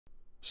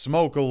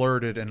Smoke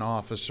alerted an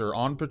officer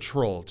on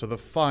patrol to the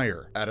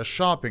fire at a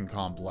shopping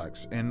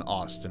complex in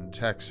Austin,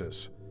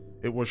 Texas.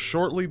 It was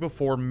shortly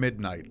before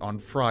midnight on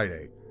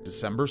Friday,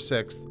 December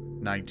 6,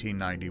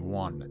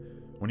 1991,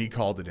 when he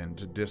called it in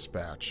to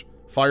dispatch.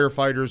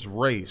 Firefighters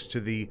raced to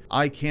the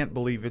I Can't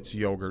Believe It's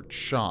Yogurt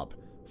shop,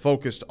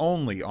 focused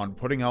only on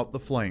putting out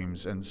the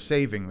flames and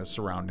saving the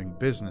surrounding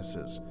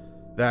businesses.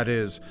 That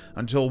is,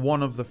 until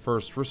one of the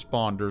first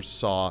responders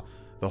saw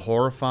the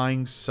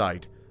horrifying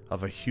sight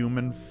of a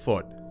human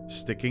foot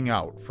sticking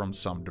out from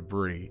some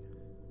debris.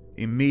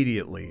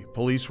 Immediately,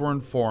 police were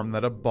informed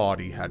that a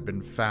body had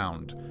been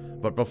found,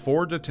 but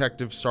before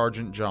Detective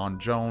Sergeant John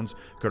Jones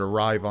could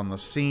arrive on the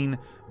scene,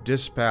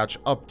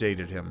 dispatch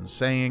updated him,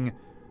 saying,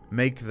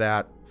 "Make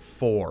that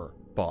 4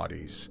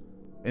 bodies."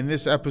 In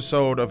this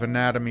episode of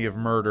Anatomy of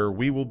Murder,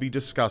 we will be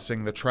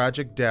discussing the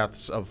tragic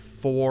deaths of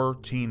 4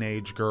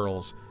 teenage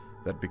girls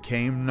that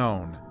became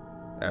known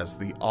as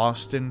the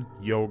Austin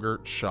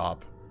Yogurt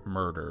Shop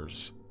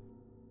Murders.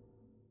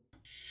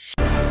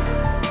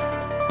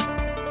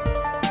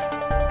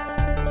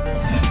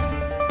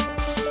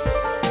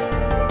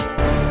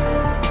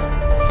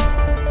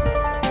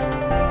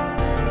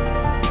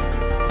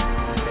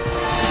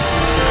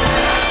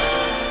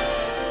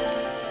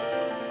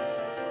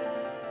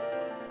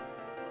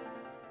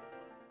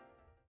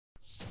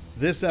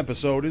 This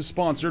episode is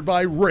sponsored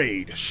by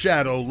Raid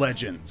Shadow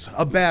Legends,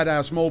 a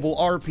badass mobile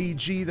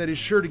RPG that is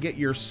sure to get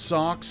your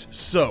socks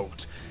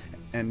soaked.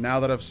 And now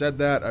that I've said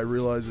that, I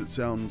realize it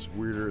sounds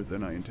weirder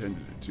than I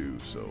intended it to,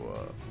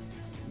 so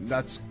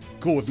that's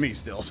cool with me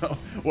still, so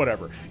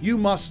whatever. You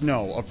must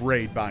know of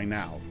Raid by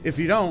now. If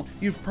you don't,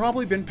 you've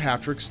probably been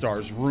Patrick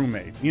Starr's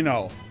roommate. You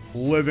know,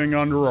 living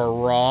under a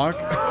rock.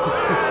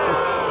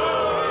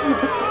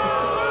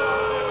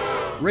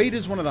 Raid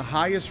is one of the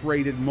highest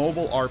rated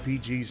mobile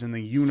RPGs in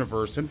the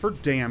universe, and for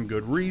damn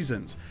good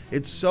reasons.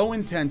 It's so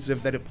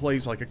intensive that it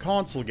plays like a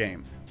console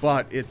game,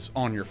 but it's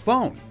on your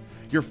phone.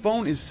 Your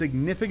phone is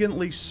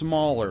significantly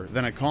smaller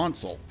than a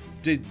console.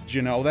 Did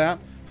you know that?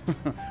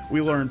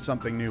 We learn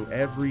something new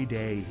every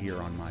day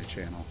here on my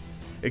channel.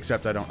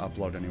 Except I don't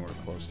upload anywhere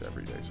close to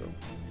every day, so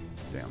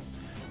damn.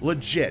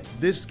 Legit,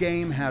 this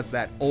game has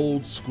that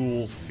old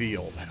school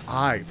feel that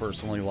I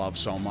personally love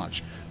so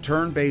much.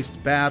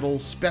 Turn-based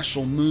battles,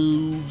 special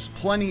moves,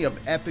 plenty of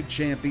epic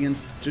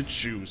champions to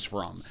choose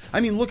from. I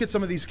mean, look at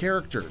some of these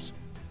characters.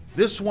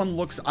 This one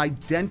looks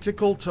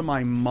identical to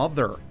my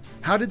mother.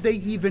 How did they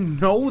even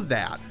know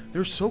that?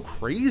 They're so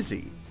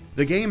crazy.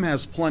 The game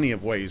has plenty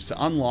of ways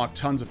to unlock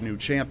tons of new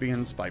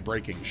champions by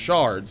breaking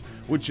shards,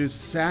 which is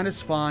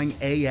satisfying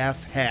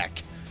AF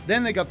heck.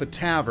 Then they got the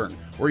tavern,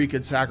 where you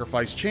could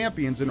sacrifice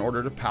champions in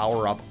order to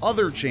power up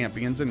other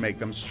champions and make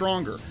them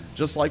stronger,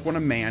 just like when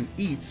a man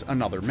eats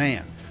another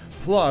man.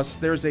 Plus,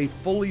 there's a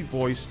fully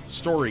voiced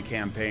story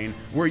campaign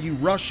where you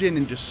rush in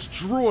and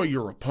destroy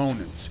your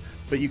opponents.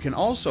 But you can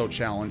also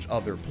challenge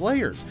other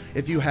players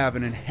if you have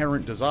an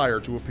inherent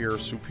desire to appear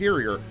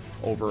superior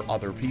over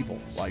other people,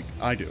 like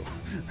I do.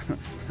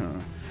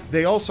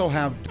 They also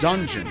have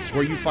dungeons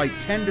where you fight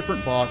 10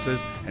 different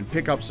bosses and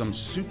pick up some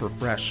super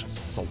fresh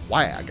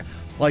swag,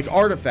 like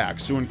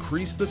artifacts to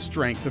increase the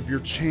strength of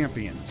your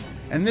champions.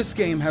 And this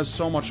game has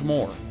so much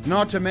more.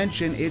 Not to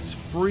mention, it's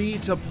free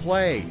to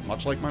play,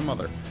 much like my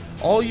mother.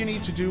 All you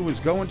need to do is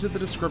go into the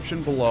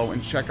description below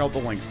and check out the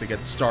links to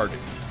get started.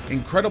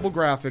 Incredible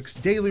graphics,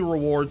 daily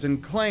rewards,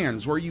 and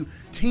clans where you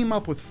team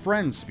up with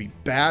friends to be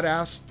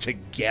badass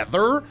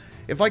together.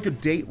 If I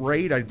could date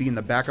Raid, I'd be in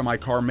the back of my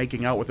car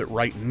making out with it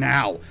right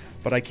now.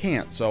 But I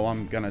can't, so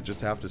I'm gonna just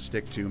have to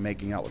stick to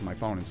making out with my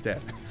phone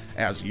instead,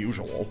 as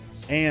usual.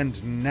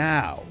 And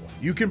now,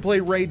 you can play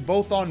Raid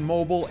both on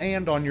mobile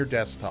and on your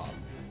desktop.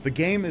 The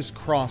game is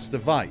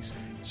cross-device,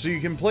 so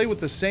you can play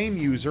with the same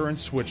user and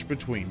switch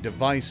between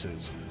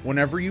devices,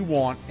 whenever you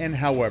want and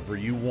however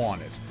you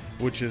want it,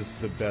 which is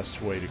the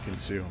best way to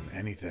consume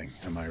anything,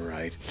 am I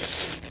right?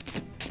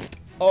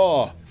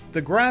 Oh,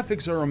 the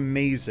graphics are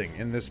amazing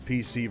in this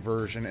PC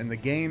version, and the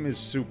game is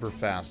super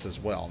fast as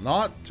well.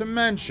 Not to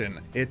mention,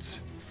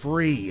 it's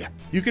free.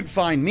 You can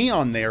find me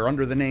on there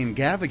under the name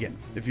Gavigan.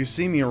 If you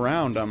see me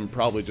around, I'm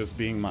probably just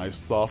being my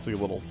saucy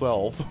little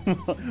self,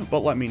 but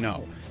let me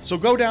know. So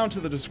go down to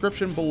the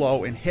description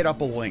below and hit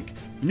up a link.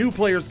 New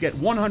players get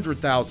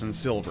 100,000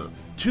 silver,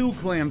 2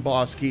 clan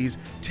boss keys,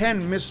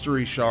 10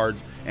 mystery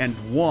shards, and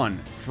 1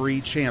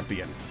 free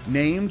champion,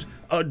 named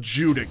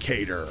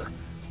Adjudicator,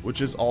 which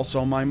is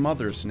also my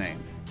mother's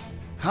name.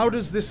 How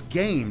does this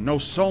game know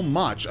so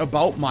much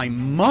about my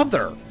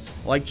mother?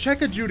 Like,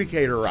 check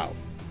Adjudicator out.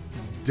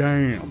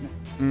 Damn.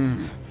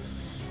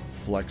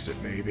 Flex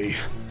it, baby.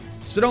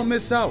 So don't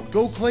miss out.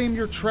 Go claim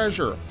your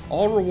treasure.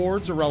 All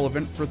rewards are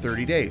relevant for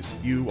 30 days.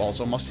 You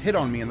also must hit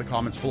on me in the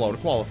comments below to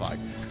qualify.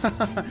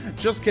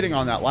 Just kidding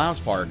on that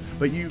last part,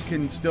 but you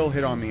can still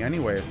hit on me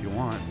anyway if you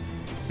want.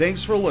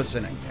 Thanks for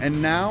listening.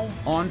 And now,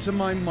 on to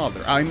my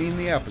mother. I mean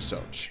the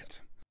episode.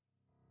 Shit.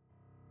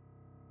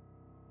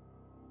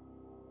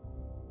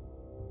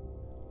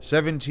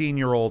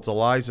 17-year-olds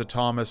Eliza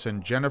Thomas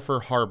and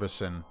Jennifer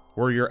Harbison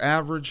were your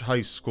average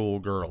high school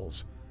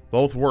girls.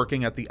 both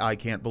working at the I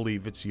Can't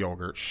Believe It's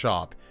Yogurt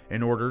shop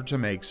in order to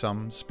make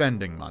some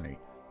spending money.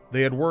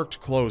 They had worked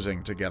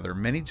closing together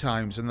many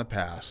times in the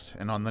past,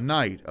 and on the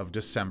night of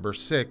December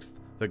 6th,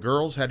 the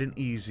girls had an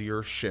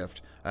easier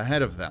shift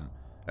ahead of them,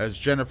 as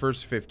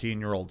Jennifer's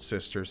 15-year-old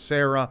sister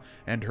Sarah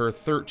and her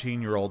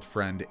 13-year-old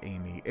friend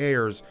Amy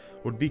Ayers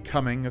would be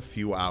coming a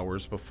few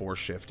hours before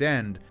shift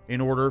end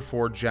in order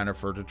for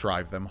Jennifer to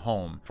drive them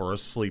home for a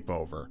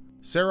sleepover.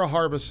 Sarah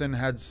Harbison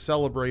had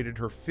celebrated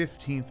her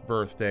 15th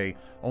birthday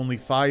only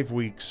 5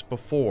 weeks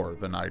before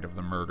the night of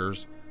the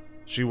murders.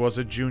 She was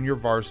a junior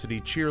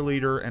varsity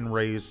cheerleader and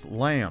raised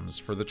lambs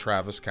for the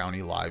Travis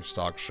County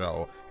Livestock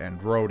Show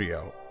and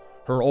Rodeo.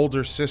 Her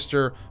older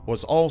sister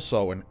was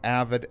also an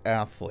avid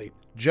athlete.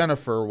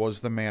 Jennifer was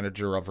the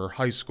manager of her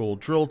high school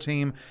drill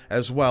team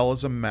as well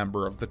as a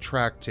member of the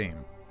track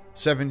team.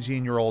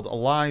 17-year-old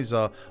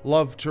Eliza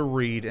loved to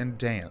read and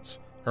dance.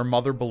 Her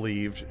mother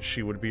believed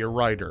she would be a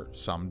writer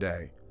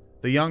someday.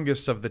 The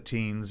youngest of the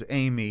teens,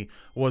 Amy,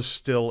 was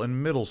still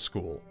in middle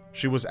school.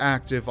 She was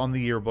active on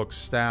the yearbook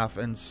staff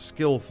and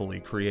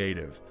skillfully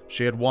creative.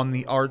 She had won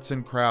the Arts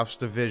and Crafts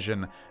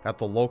division at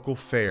the local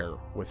fair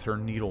with her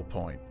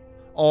needlepoint.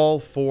 All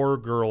 4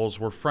 girls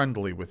were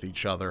friendly with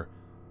each other.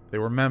 They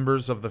were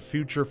members of the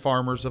Future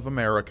Farmers of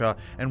America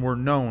and were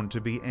known to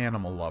be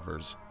animal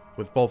lovers,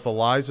 with both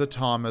Eliza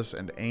Thomas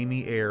and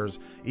Amy Ayers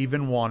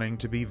even wanting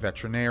to be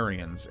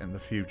veterinarians in the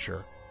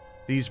future.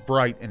 These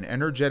bright and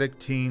energetic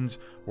teens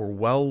were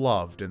well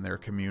loved in their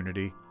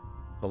community.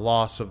 The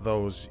loss of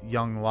those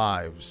young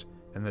lives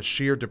and the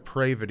sheer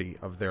depravity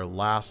of their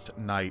last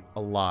night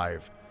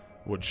alive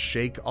would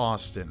shake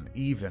Austin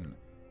even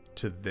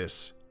to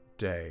this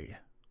day.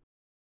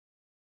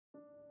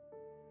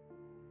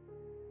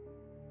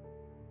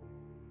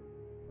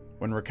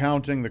 When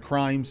recounting the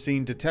crime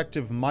scene,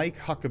 Detective Mike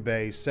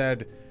Huckabee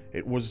said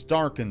it was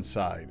dark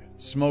inside,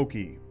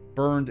 smoky,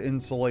 burned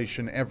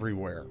insulation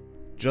everywhere,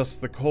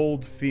 just the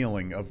cold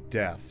feeling of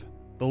death.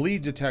 The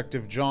lead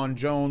detective, John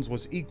Jones,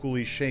 was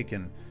equally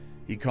shaken.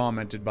 He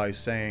commented by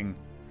saying,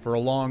 "For a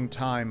long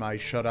time I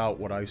shut out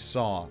what I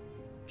saw,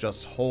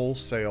 just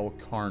wholesale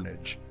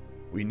carnage.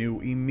 We knew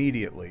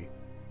immediately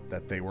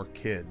that they were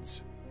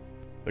kids."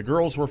 The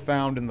girls were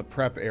found in the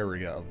prep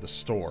area of the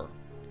store.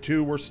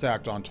 2 were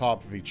stacked on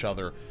top of each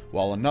other,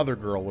 while another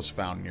girl was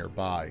found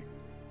nearby.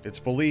 It's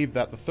believed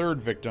that the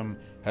 3rd victim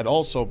had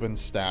also been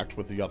stacked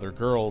with the other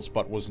girls,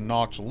 but was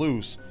knocked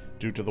loose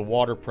due to the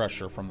water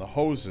pressure from the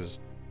hoses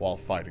while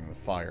fighting the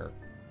fire.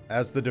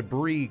 As the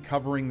debris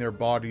covering their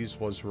bodies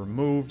was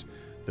removed,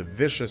 the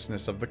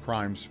viciousness of the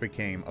crimes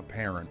became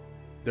apparent.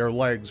 Their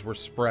legs were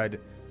spread,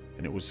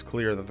 and it was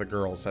clear that the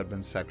girls had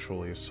been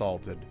sexually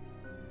assaulted.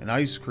 An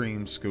ice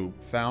cream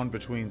scoop found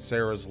between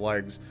Sarah's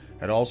legs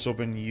had also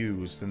been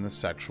used in the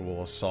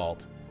sexual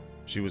assault.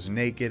 She was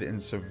naked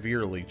and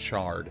severely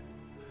charred.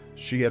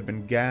 She had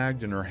been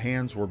gagged and her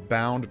hands were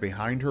bound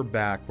behind her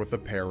back with a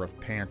pair of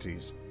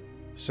panties.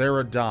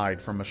 Sarah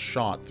died from a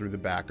shot through the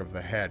back of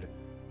the head.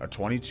 A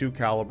 .22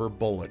 caliber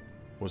bullet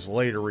was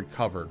later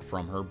recovered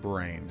from her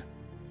brain.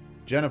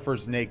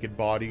 Jennifer's naked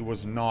body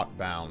was not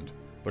bound,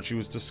 but she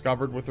was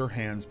discovered with her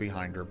hands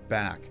behind her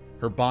back,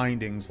 her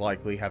bindings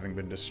likely having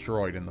been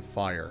destroyed in the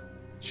fire.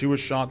 She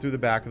was shot through the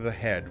back of the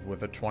head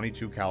with a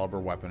 .22 caliber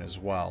weapon as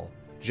well.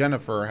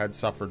 Jennifer had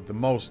suffered the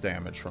most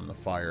damage from the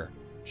fire.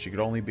 She could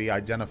only be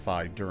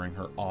identified during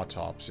her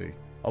autopsy.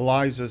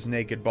 Eliza's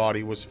naked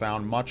body was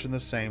found much in the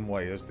same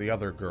way as the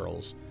other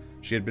girls.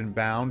 She had been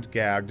bound,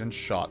 gagged, and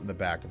shot in the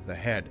back of the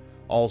head,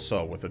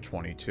 also with a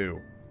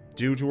 .22.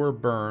 Due to her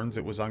burns,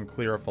 it was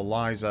unclear if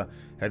Eliza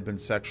had been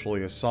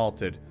sexually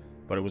assaulted,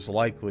 but it was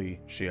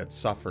likely she had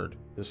suffered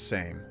the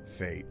same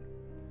fate.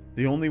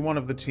 The only one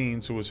of the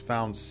teens who was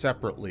found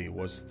separately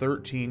was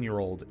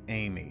 13-year-old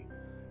Amy.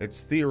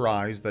 It's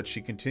theorized that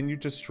she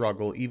continued to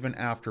struggle even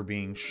after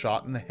being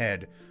shot in the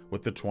head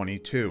with the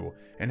 .22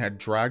 and had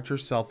dragged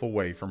herself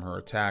away from her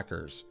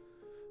attackers.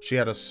 She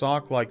had a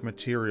sock-like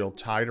material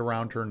tied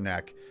around her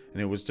neck,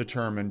 and it was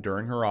determined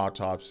during her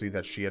autopsy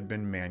that she had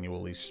been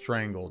manually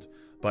strangled,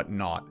 but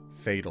not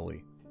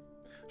fatally.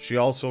 She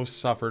also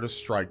suffered a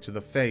strike to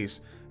the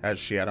face, as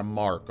she had a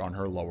mark on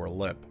her lower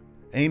lip.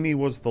 Amy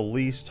was the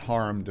least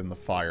harmed in the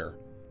fire,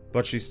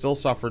 but she still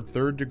suffered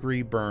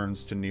 3rd-degree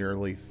burns to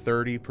nearly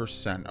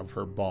 30% of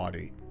her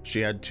body.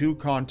 She had 2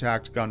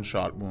 contact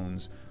gunshot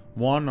wounds,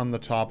 one on the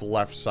top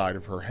left side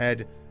of her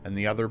head and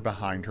the other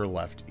behind her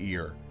left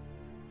ear.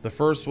 The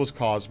first was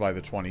caused by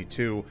the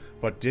 .22,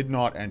 but did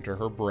not enter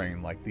her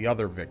brain like the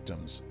other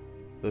victims.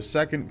 The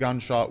second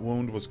gunshot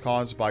wound was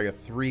caused by a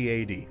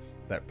 .380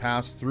 that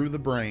passed through the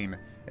brain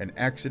and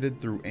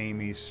exited through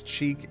Amy's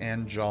cheek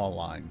and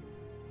jawline.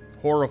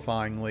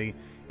 Horrifyingly,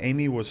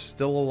 Amy was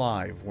still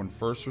alive when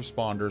first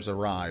responders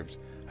arrived.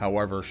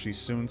 However, she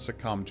soon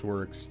succumbed to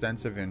her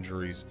extensive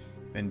injuries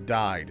and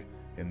died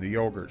in the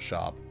yogurt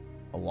shop,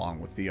 along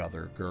with the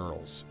other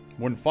girls.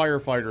 When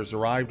firefighters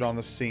arrived on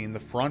the scene, the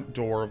front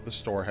door of the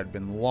store had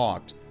been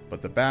locked,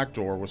 but the back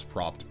door was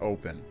propped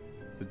open.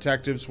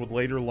 Detectives would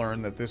later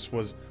learn that this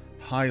was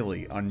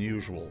highly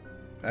unusual.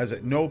 as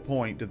at no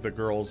point did the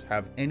girls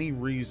have any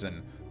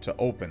reason to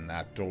open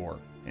that door.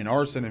 An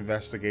arson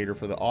investigator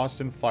for the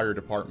Austin Fire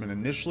Department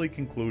initially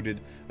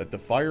concluded that the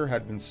fire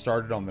had been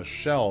started on the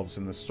shelves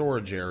in the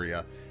storage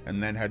area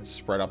and then had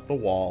spread up the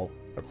wall,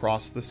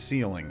 across the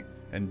ceiling,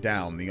 and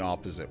down the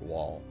opposite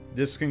wall.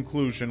 This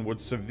conclusion would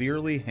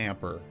severely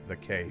hamper the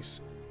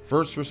case.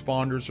 First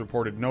responders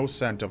reported no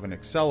scent of an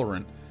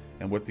accelerant,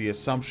 and with the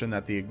assumption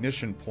that the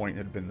ignition point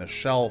had been the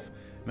shelf,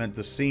 meant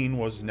the scene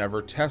was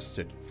never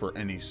tested for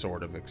any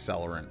sort of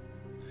accelerant.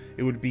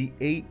 It would be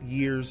 8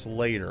 years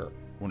later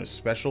when a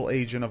special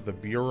agent of the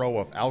Bureau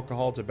of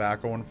Alcohol,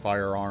 Tobacco, and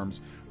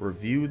Firearms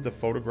reviewed the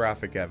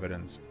photographic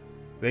evidence.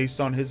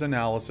 Based on his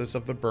analysis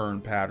of the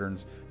burn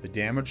patterns, the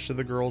damage to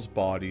the girls'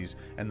 bodies,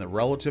 and the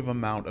relative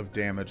amount of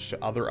damage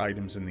to other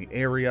items in the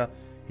area,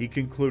 he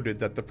concluded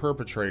that the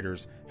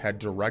perpetrators had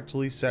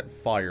directly set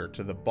fire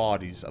to the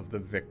bodies of the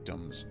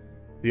victims.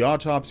 The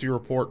autopsy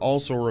report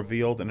also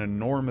revealed an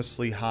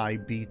enormously high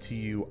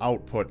BTU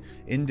output,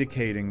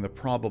 indicating the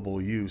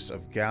probable use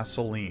of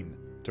gasoline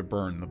to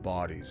burn the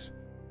bodies.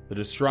 The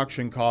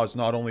destruction caused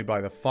not only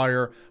by the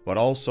fire, but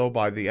also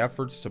by the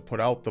efforts to put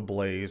out the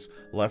blaze,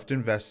 left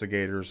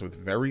investigators with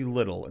very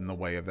little in the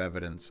way of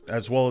evidence,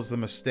 as well as the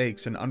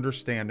mistakes in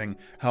understanding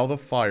how the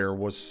fire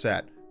was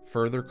set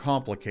further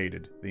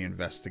complicated the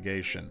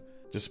investigation.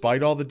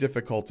 Despite all the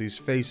difficulties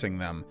facing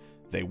them,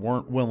 they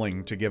weren't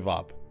willing to give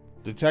up.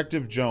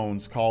 Detective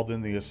Jones called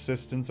in the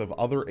assistance of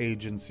other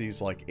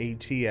agencies like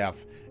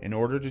ATF in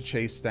order to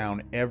chase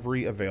down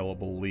every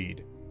available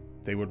lead.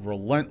 They would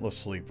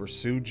relentlessly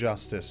pursue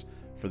justice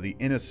for the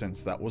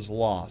innocence that was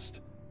lost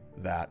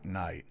that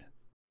night.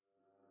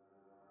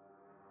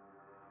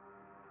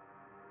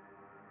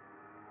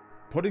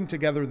 Putting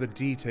together the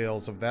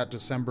details of that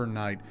December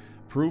night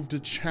proved a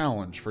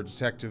challenge for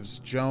Detectives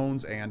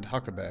Jones and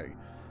Huckabee.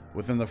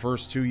 Within the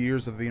first 2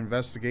 years of the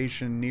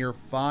investigation, near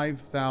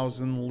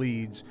 5,000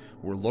 leads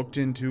were looked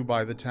into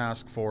by the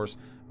task force,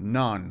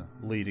 none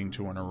leading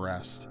to an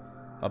arrest.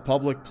 A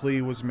public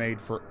plea was made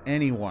for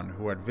anyone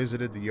who had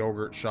visited the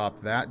yogurt shop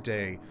that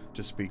day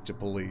to speak to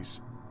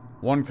police.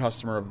 One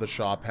customer of the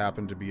shop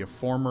happened to be a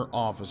former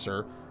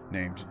officer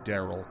named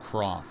Darrell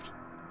Croft.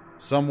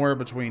 Somewhere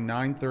between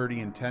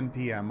 9:30 and 10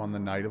 p.m. on the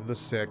night of the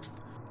 6th,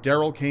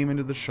 Darrell came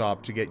into the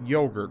shop to get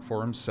yogurt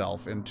for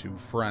himself and 2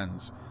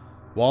 friends.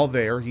 While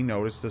there, he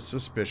noticed a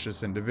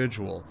suspicious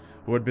individual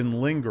who had been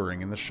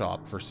lingering in the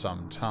shop for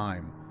some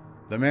time.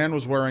 The man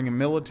was wearing a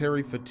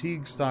military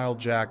fatigue-style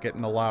jacket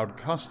and allowed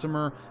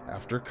customer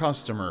after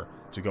customer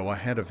to go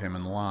ahead of him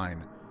in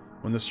line.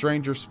 When the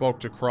stranger spoke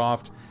to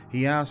Croft,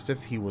 he asked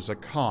if he was a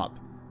cop.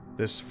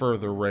 This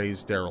further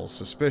raised Darrell's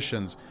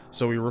suspicions,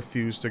 so he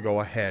refused to go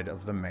ahead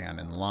of the man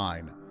in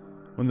line.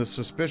 When the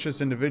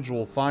suspicious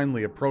individual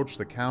finally approached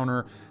the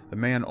counter, the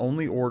man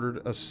only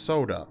ordered a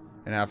soda,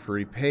 and after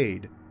he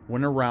paid,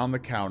 went around the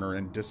counter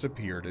and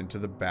disappeared into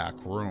the back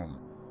room.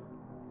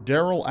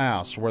 Darrell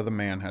asked where the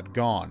man had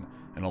gone,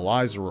 and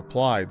Eliza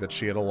replied that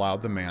she had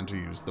allowed the man to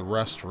use the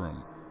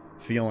restroom.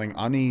 Feeling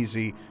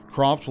uneasy,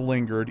 Croft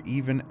lingered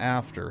even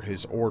after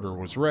his order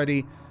was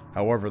ready.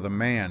 However, the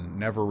man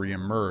never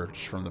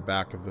re-emerged from the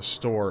back of the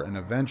store, and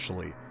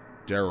eventually,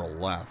 Darrell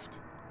left.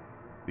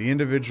 The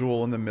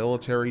individual in the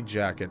military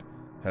jacket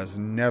has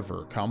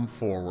never come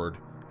forward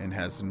and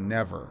has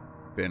never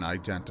been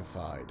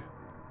identified.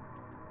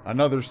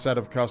 Another set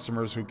of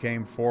customers who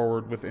came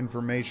forward with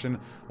information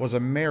was a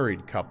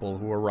married couple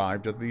who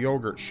arrived at the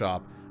yogurt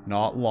shop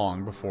not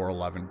long before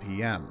 11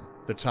 p.m.,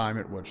 the time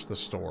at which the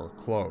store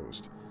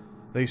closed.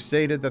 They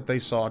stated that they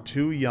saw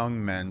 2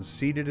 young men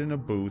seated in a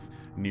booth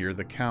near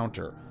the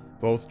counter,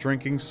 both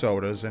drinking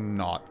sodas and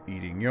not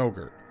eating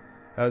yogurt.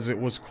 As it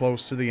was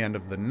close to the end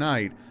of the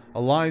night,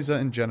 Eliza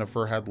and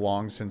Jennifer had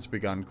long since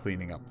begun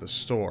cleaning up the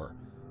store.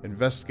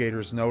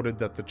 Investigators noted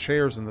that the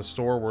chairs in the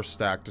store were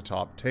stacked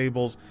atop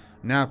tables,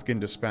 napkin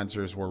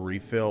dispensers were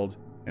refilled.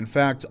 In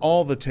fact,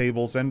 all the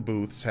tables and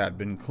booths had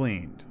been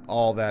cleaned,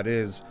 all that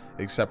is,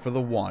 except for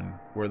the one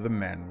where the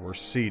men were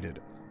seated.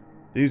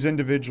 These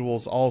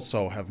individuals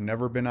also have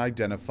never been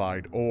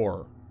identified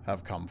or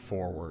have come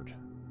forward.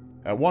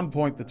 At one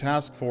point, the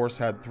task force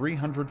had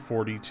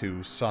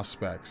 342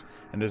 suspects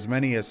and as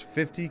many as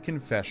 50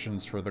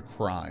 confessions for the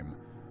crime.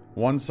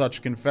 One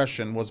such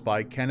confession was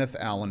by Kenneth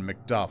Allen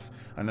McDuff,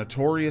 a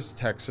notorious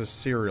Texas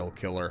serial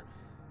killer.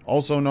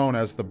 Also known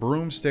as the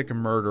Broomstick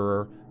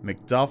Murderer,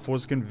 McDuff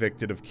was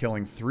convicted of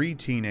killing 3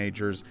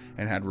 teenagers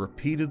and had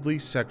repeatedly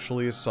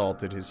sexually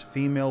assaulted his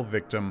female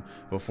victim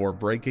before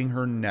breaking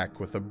her neck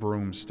with a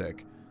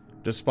broomstick.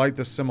 Despite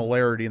the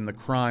similarity in the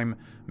crime,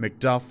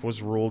 McDuff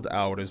was ruled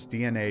out as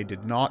DNA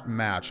did not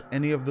match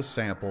any of the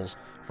samples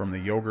from the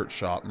yogurt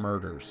shop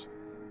murders.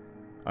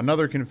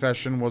 Another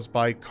confession was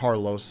by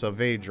Carlos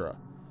Saavedra.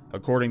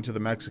 According to the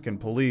Mexican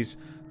police,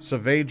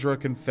 Saavedra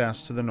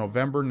confessed to the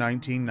November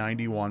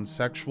 1991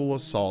 sexual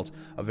assault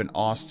of an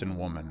Austin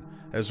woman,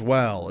 as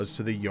well as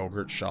to the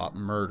yogurt shop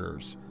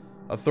murders.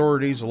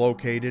 Authorities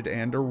located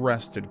and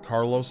arrested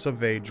Carlos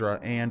Saavedra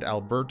and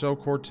Alberto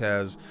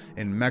Cortez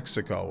in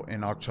Mexico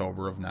in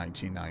October of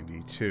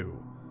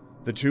 1992.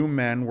 The two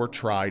men were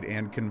tried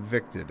and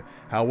convicted.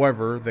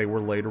 However, they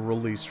were later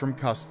released from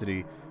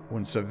custody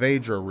when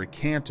Saavedra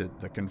recanted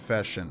the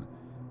confession.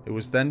 It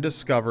was then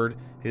discovered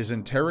his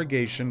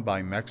interrogation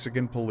by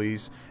Mexican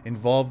police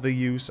involved the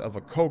use of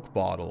a Coke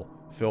bottle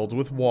filled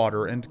with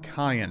water and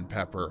cayenne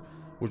pepper,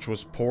 which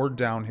was poured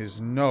down his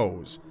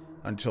nose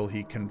until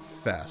he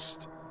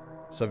confessed.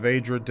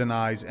 Saavedra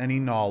denies any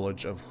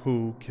knowledge of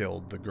who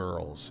killed the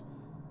girls.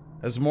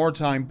 As more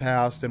time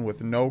passed and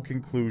with no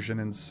conclusion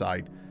in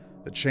sight,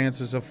 the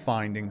chances of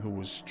finding who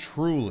was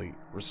truly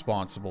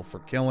responsible for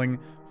killing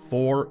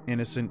 4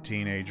 innocent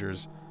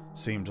teenagers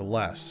seemed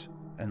less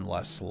and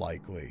less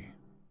likely.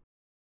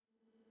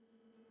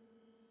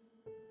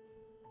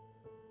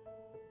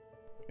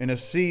 In a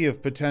sea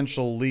of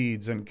potential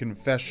leads and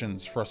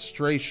confessions,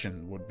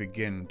 frustration would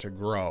begin to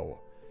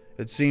grow.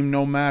 It seemed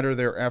no matter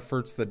their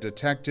efforts, the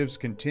detectives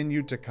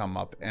continued to come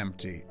up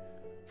empty.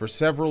 For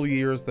several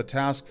years, the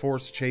task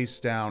force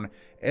chased down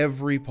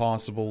every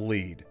possible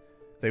lead.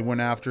 They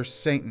went after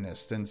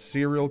Satanists and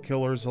serial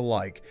killers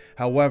alike.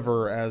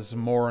 However, as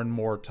more and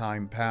more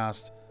time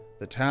passed,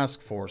 the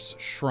task force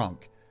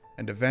shrunk,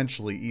 and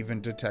eventually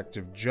even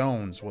Detective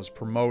Jones was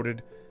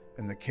promoted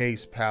and the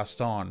case passed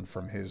on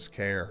from his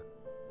care.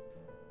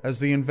 As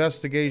the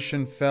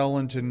investigation fell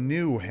into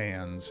new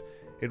hands,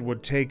 it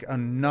would take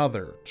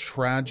another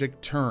tragic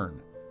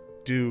turn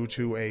due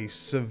to a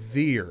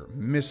severe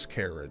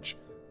miscarriage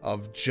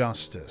of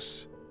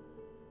justice.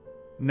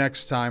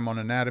 Next time on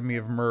Anatomy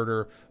of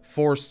Murder,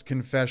 forced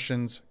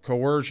confessions,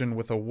 coercion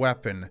with a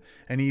weapon,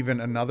 and even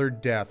another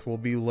death will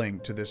be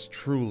linked to this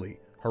truly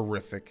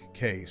horrific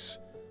case.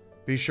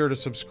 Be sure to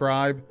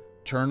subscribe,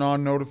 turn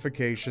on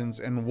notifications,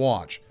 and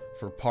watch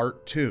for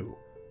Part 2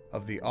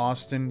 of the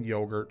Austin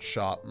Yogurt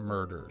Shop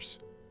Murders.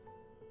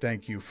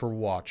 Thank you for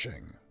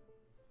watching.